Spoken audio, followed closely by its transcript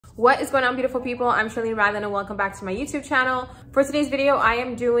What is going on, beautiful people? I'm Sharlene Radlein and welcome back to my YouTube channel. For today's video, I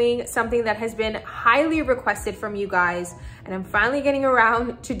am doing something that has been highly requested from you guys, and I'm finally getting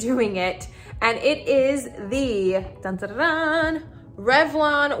around to doing it. And it is the dun, dun, dun, dun,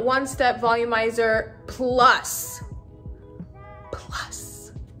 Revlon One Step Volumizer Plus.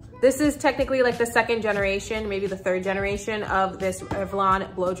 This is technically like the second generation, maybe the third generation of this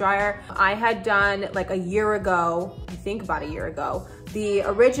Revlon blow dryer. I had done like a year ago, I think about a year ago, the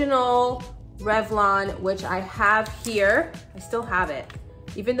original Revlon, which I have here. I still have it,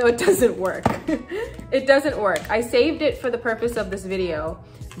 even though it doesn't work. It doesn't work. I saved it for the purpose of this video,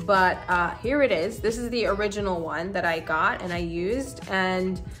 but here it is. This is the original one that I got and I used,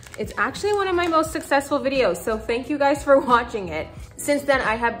 and it's actually one of my most successful videos. So thank you guys for watching it. Since then,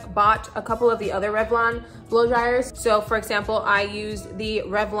 I have bought a couple of the other Revlon blow dryers. So for example, I used the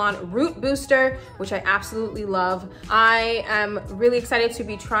Revlon Root Booster, which I absolutely love. I am really excited to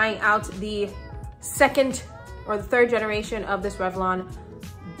be trying out the second or the third generation of this Revlon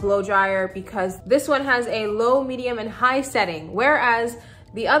blow dryer, because this one has a low, medium, and high setting, whereas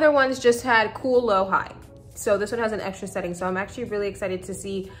the other ones just had cool, low, high. So this one has an extra setting. So I'm actually really excited to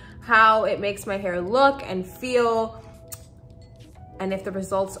see how it makes my hair look and feel, and if the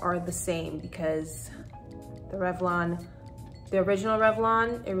results are the same, because the original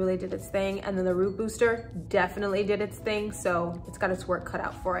Revlon, it really did its thing. And then the Root Booster definitely did its thing. So it's got its work cut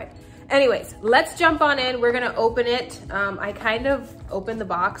out for it. Anyways, let's jump on in. We're gonna open it. I kind of opened the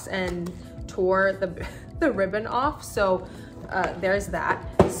box and tore the ribbon off. So there's that.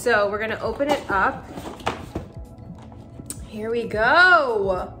 So we're gonna open it up. Here we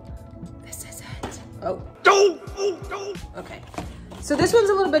go. This is it. Oh. Okay. So this one's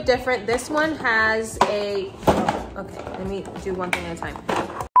a little bit different. This one has a, okay, let me do one thing at a time.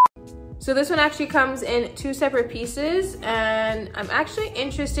 So this one actually comes in two separate pieces, and I'm actually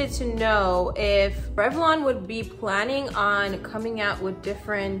interested to know if Revlon would be planning on coming out with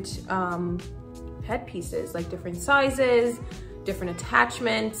different head pieces, like different sizes, different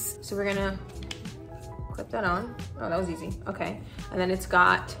attachments. So we're gonna clip that on. Oh, that was easy. Okay. And then it's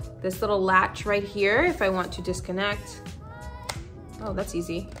got this little latch right here if I want to disconnect. Oh, that's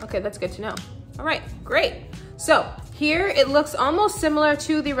easy. Okay, that's good to know. All right, great. So here it looks almost similar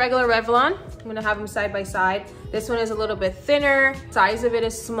to the regular Revlon. I'm gonna have them side by side. This one is a little bit thinner. Size of it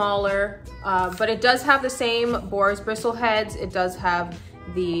is smaller, but it does have the same boar's bristle heads. It does have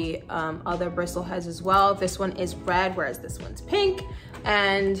the other bristle heads as well. This one is red, whereas this one's pink.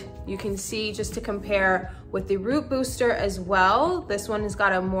 And you can see, just to compare with the Root Booster as well, this one has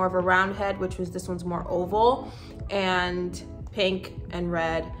got a more of a round head, which was this one's more oval, and pink and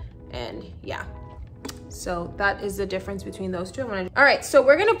red, and yeah. So that is the difference between those two. All right, so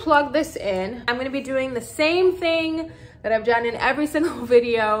we're gonna plug this in. I'm gonna be doing the same thing that I've done in every single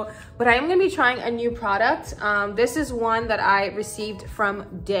video, but I am gonna be trying a new product. This is one that I received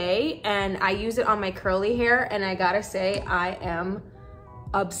from Day, and I use it on my curly hair, and I gotta say, I am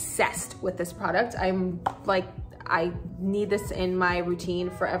obsessed with this product. I'm like, I need this in my routine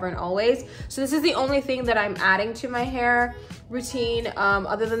forever and always. So this is the only thing that I'm adding to my hair routine.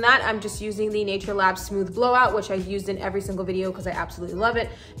 Other than that, I'm just using the Nature Lab Smooth Blowout, which I've used in every single video because I absolutely love it,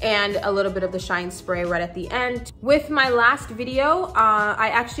 and a little bit of the Shine Spray right at the end. With my last video, I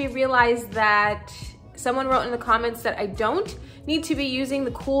actually realized that someone wrote in the comments that I don't need to be using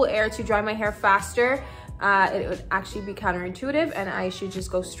the cool air to dry my hair faster. It would actually be counterintuitive, and I should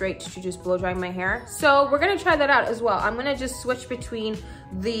just go straight to just blow drying my hair. So we're gonna try that out as well. I'm gonna just switch between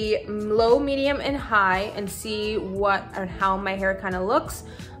the low, medium, and high and see what and how my hair kind of looks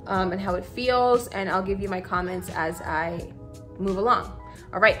and how it feels, and I'll give you my comments as I move along.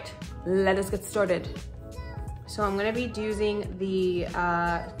 All right, let us get started. So I'm gonna be using the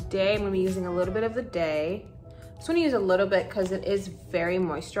Day. I'm gonna be using a little bit of the Day. I just want to use a little bit because it is very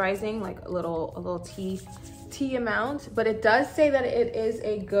moisturizing, like a little tea amount, but it does say that it is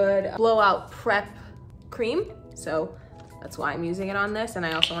a good blowout prep cream. So that's why I'm using it on this. And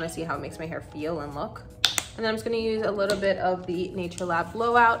I also want to see how it makes my hair feel and look. And then I'm just going to use a little bit of the Nature Lab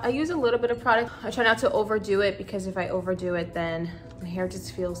Blowout. I use a little bit of product. I try not to overdo it, because if I overdo it, then my hair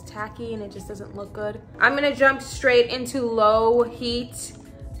just feels tacky and it just doesn't look good. I'm going to jump straight into low heat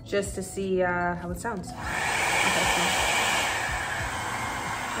just to see how it sounds. Okay, so.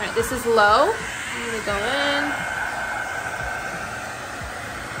 All right, this is low. I'm gonna go in.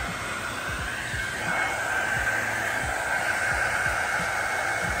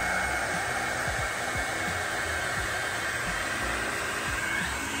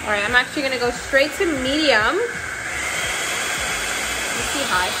 All right, I'm actually gonna go straight to medium. Let's see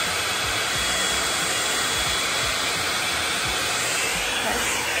high.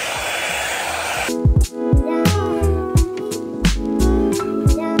 Okay.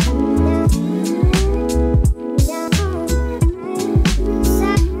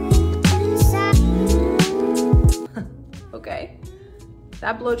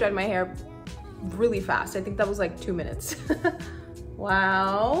 That blow dried my hair really fast. I think that was like 2 minutes.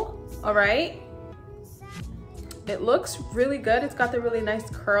 Wow. All right. It looks really good. It's got the really nice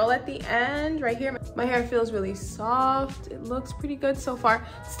curl at the end right here. My hair feels really soft. It looks pretty good so far.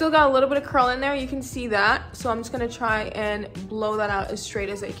 Still got a little bit of curl in there. You can see that. So I'm just gonna try and blow that out as straight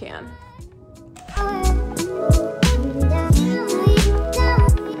as I can.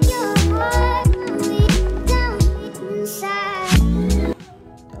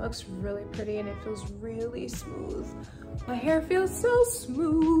 That looks really pretty and it feels really smooth. My hair feels so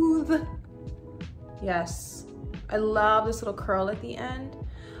smooth. Yes. I love this little curl at the end.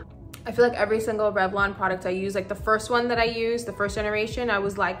 I feel like every single Revlon product I use, like the first one that I used, the first generation, I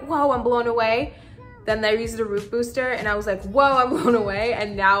was like, whoa, I'm blown away. Then I used a root booster and I was like, whoa, I'm blown away.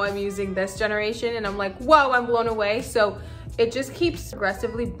 And now I'm using this generation and I'm like, whoa, I'm blown away. So it just keeps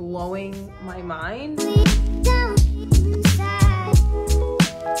aggressively blowing my mind.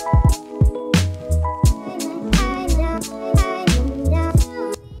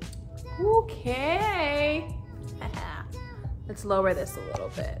 Okay. Let's lower this a little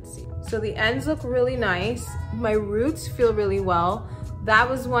bit. See. So the ends look really nice. My roots feel really well. That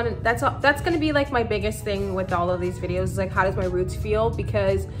was one, that's gonna be like my biggest thing with all of these videos, is like, how does my roots feel?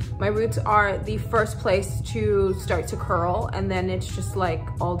 Because my roots are the first place to start to curl, and then it's just like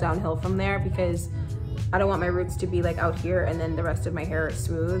all downhill from there, because I don't want my roots to be like out here and then the rest of my hair is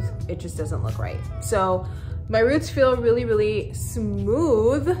smooth. It just doesn't look right. So my roots feel really, really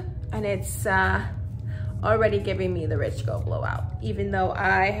smooth, and it's already giving me the Rich Go blowout, even though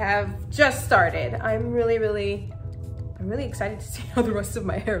I have just started. I'm really excited to see how the rest of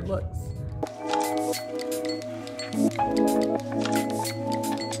my hair looks.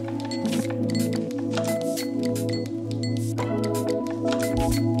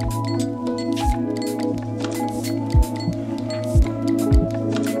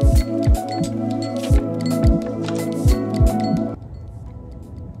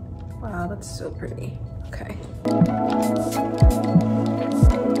 Wow, that's so pretty. Okay.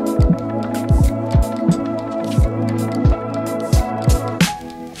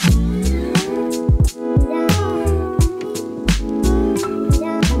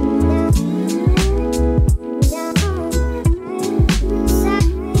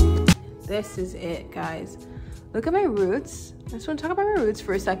 This is it, guys. Look at my roots. I just want to talk about my roots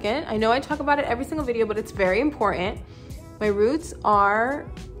for a second. I know I talk about it every single video, but it's very important. My roots are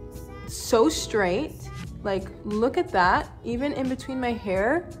so straight. Like, look at that, even in between my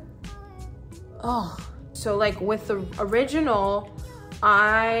hair. Oh, so like with the original,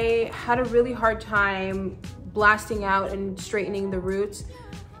 I had a really hard time blasting out and straightening the roots.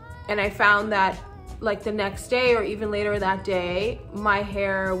 And I found that like the next day or even later that day, my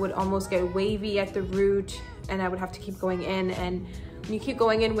hair would almost get wavy at the root and I would have to keep going in. And when you keep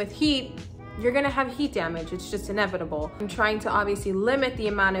going in with heat, you're gonna have heat damage. It's just inevitable. I'm trying to obviously limit the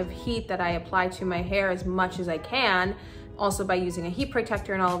amount of heat that I apply to my hair as much as I can, also by using a heat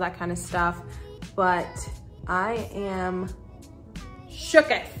protector and all of that kind of stuff. But I am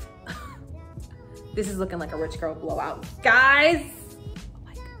shooketh. This is looking like a rich girl blowout, guys.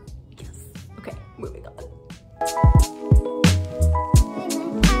 Like, yes. Okay, moving on.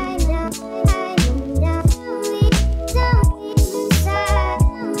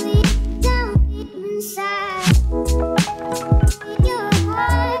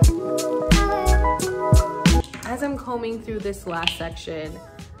 As I'm combing through this last section,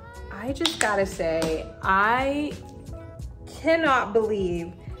 I just gotta say, I cannot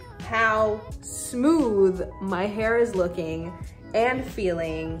believe how smooth my hair is looking and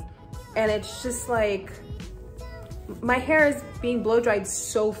feeling. And it's just like, my hair is being blow dried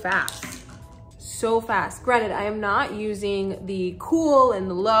so fast. So fast. Granted, I am not using the cool and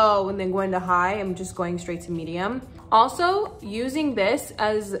the low and then going to high. I'm just going straight to medium. Also, using this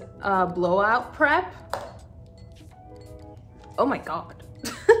as a blowout prep. Oh my God.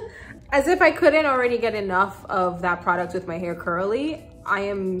 As if I couldn't already get enough of that product with my hair curly,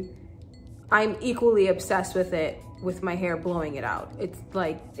 I'm equally obsessed with it with my hair blowing it out. It's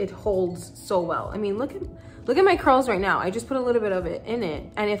like, it holds so well. I mean, look at my curls right now. I just put a little bit of it in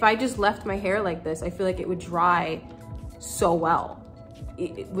it. And if I just left my hair like this, I feel like it would dry so well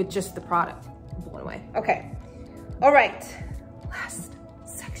with just the product. I'm blown away. Okay. All right. Last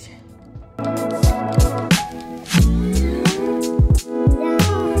section.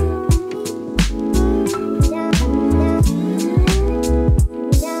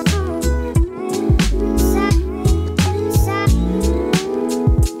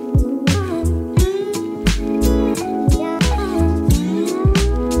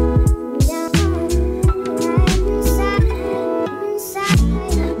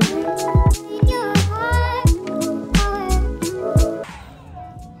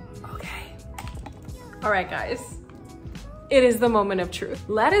 right, guys. It is the moment of truth.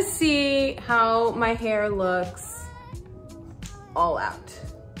 Let us see how my hair looks all out.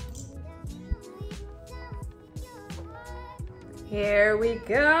 Here we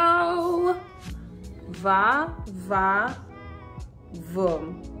go. Va, va,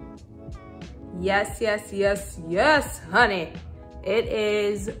 voom. Yes, yes, yes, yes, honey. It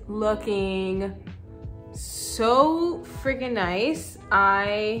is looking so freaking nice.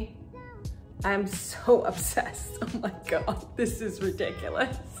 I'm so obsessed. Oh my God, this is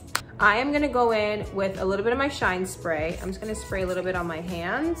ridiculous. I am gonna go in with a little bit of my Shine Spray. I'm just gonna spray a little bit on my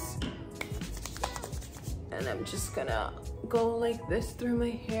hands. And I'm just gonna go like this through my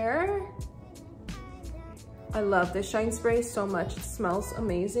hair. I love this Shine Spray so much. It smells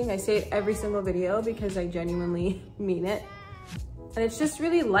amazing. I say it every single video because I genuinely mean it. And it's just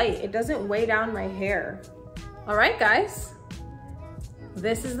really light. It doesn't weigh down my hair. All right, guys.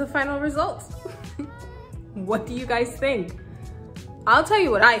 This is the final result. What do you guys think? I'll tell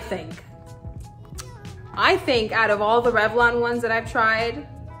you what I think. I think out of all the Revlon ones that I've tried,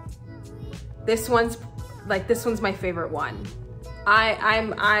 this one's my favorite one.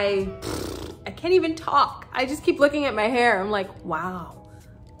 I can't even talk. I just keep looking at my hair. I'm like, wow,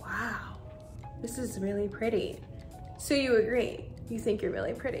 wow, this is really pretty. So you agree? You think you're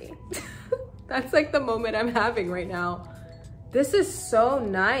really pretty? That's like the moment I'm having right now. This is so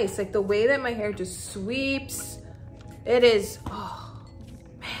nice. Like the way that my hair just sweeps. It is, oh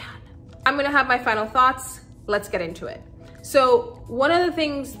man. I'm gonna have my final thoughts. Let's get into it. So one of the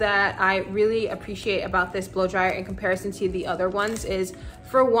things that I really appreciate about this blow dryer in comparison to the other ones is,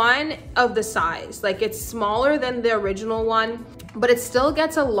 for one, of the size. Like it's smaller than the original one, but it still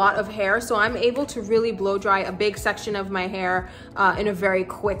gets a lot of hair. So I'm able to really blow dry a big section of my hair in a very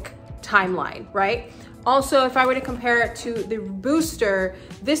quick timeline, right? Also, if I were to compare it to the booster,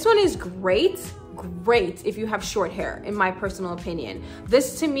 this one is great if you have short hair, in my personal opinion.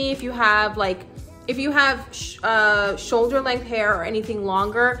 This to me, if you have shoulder length hair or anything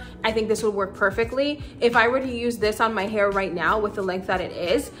longer, I think this would work perfectly. If I were to use this on my hair right now with the length that it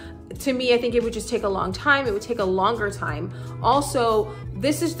is, to me, I think it would just take a long time. It would take a longer time. Also,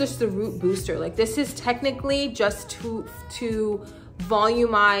 this is just the root booster. Like this is technically just to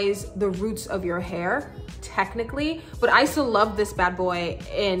volumize the roots of your hair, technically, but I still love this bad boy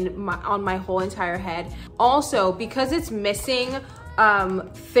on my whole entire head. Also, because it's missing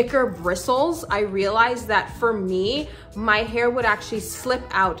thicker bristles, I realized that for me, my hair would actually slip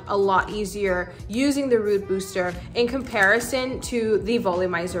out a lot easier using the root booster in comparison to the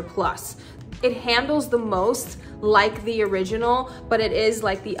Volumizer Plus. It handles the most like the original, but it is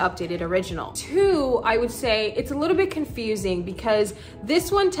like the updated original. Two, I would say it's a little bit confusing because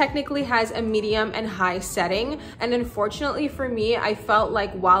this one technically has a medium and high setting. And unfortunately for me, I felt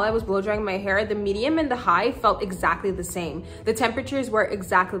like while I was blow drying my hair, the medium and the high felt exactly the same. The temperatures were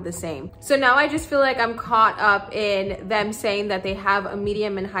exactly the same. So now I just feel like I'm caught up in them saying that they have a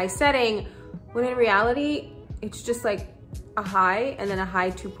medium and high setting, when in reality, it's just like a high and then a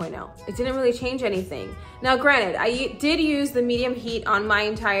high 2.0. It didn't really change anything. Now granted, I did use the medium heat on my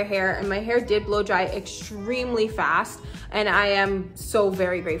entire hair and my hair did blow dry extremely fast, and I am so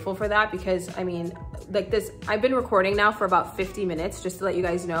very grateful for that because I mean, like this, I've been recording now for about 50 minutes just to let you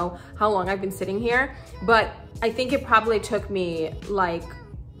guys know how long I've been sitting here, but I think it probably took me like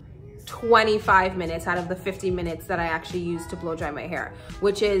 25 minutes out of the 50 minutes that I actually used to blow dry my hair,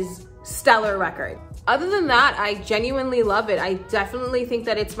 which is stellar record. Other than that, I genuinely love it. I definitely think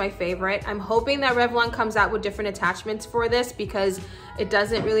that it's my favorite. I'm hoping that Revlon comes out with different attachments for this because it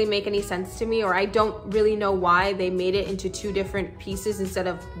doesn't really make any sense to me, or I don't really know why they made it into two different pieces instead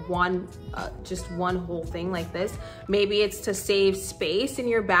of one, just one whole thing like this. Maybe it's to save space in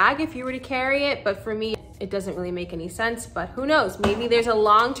your bag if you were to carry it, but for me, it doesn't really make any sense, but who knows? Maybe there's a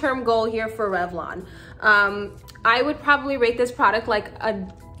long-term goal here for Revlon. I would probably rate this product like a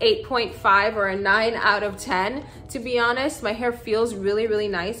 8.5 or a 9 out of 10, to be honest. My hair feels really, really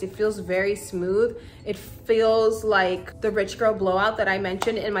nice. It feels very smooth. It feels like the Rich Girl Blowout that I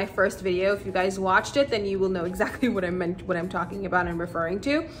mentioned in my first video. If you guys watched it, then you will know exactly what I'm talking about and referring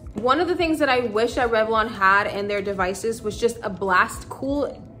to. One of the things that I wish that Revlon had in their devices was just a blast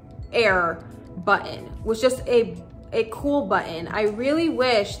cool air button, was just a cool button. I really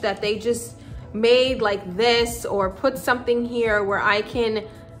wish that they just made like this or put something here where I can,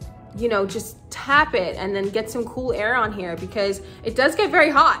 you know, just tap it and then get some cool air on here, because it does get very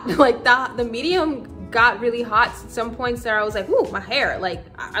hot. Like the medium got really hot at some points there. I was like, ooh, my hair, like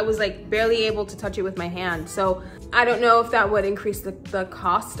I was like barely able to touch it with my hand. So I don't know if that would increase the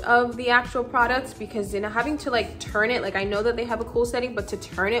cost of the actual products, because, you know, having to like turn it, like I know that they have a cool setting, but to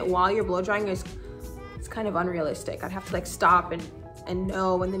turn it while you're blow drying is it's kind of unrealistic. I'd have to like stop and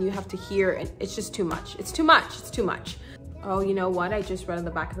know, and then you have to hear, and it's just too much. It's too much, it's too much. Oh, you know what? I just read on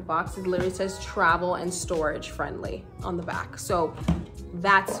the back of the box, it literally says travel and storage friendly on the back. So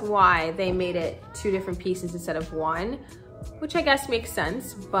that's why they made it 2 different pieces instead of 1, which I guess makes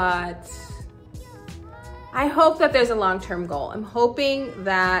sense, but I hope that there's a long-term goal. I'm hoping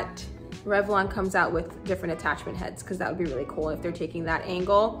that Revlon comes out with different attachment heads, because that would be really cool. If they're taking that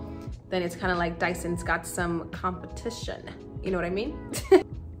angle, then it's kind of like Dyson's got some competition. You know what I mean?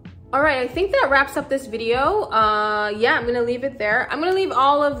 All right, I think that wraps up this video. Yeah, I'm gonna leave it there. I'm gonna leave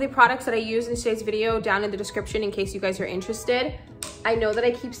all of the products that I use in today's video down in the description in case you guys are interested. I know that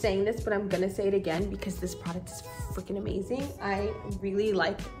I keep saying this, but I'm gonna say it again because this product is freaking amazing. I really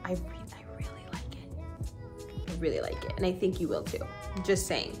like it. I really like it, and I think you will too. Just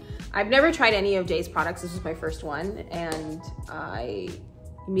saying. I've never tried any of Jay's products. This was my first one, and I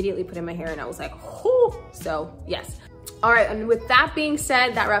immediately put it in my hair and I was like, oh, so yes. All right, and with that being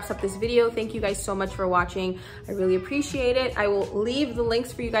said, that wraps up this video. Thank you guys so much for watching. I really appreciate it. I will leave the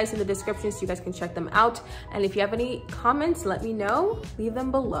links for you guys in the description so you guys can check them out. And if you have any comments, let me know. Leave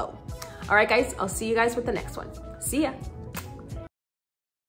them below. All right, guys, I'll see you guys with the next one. See ya.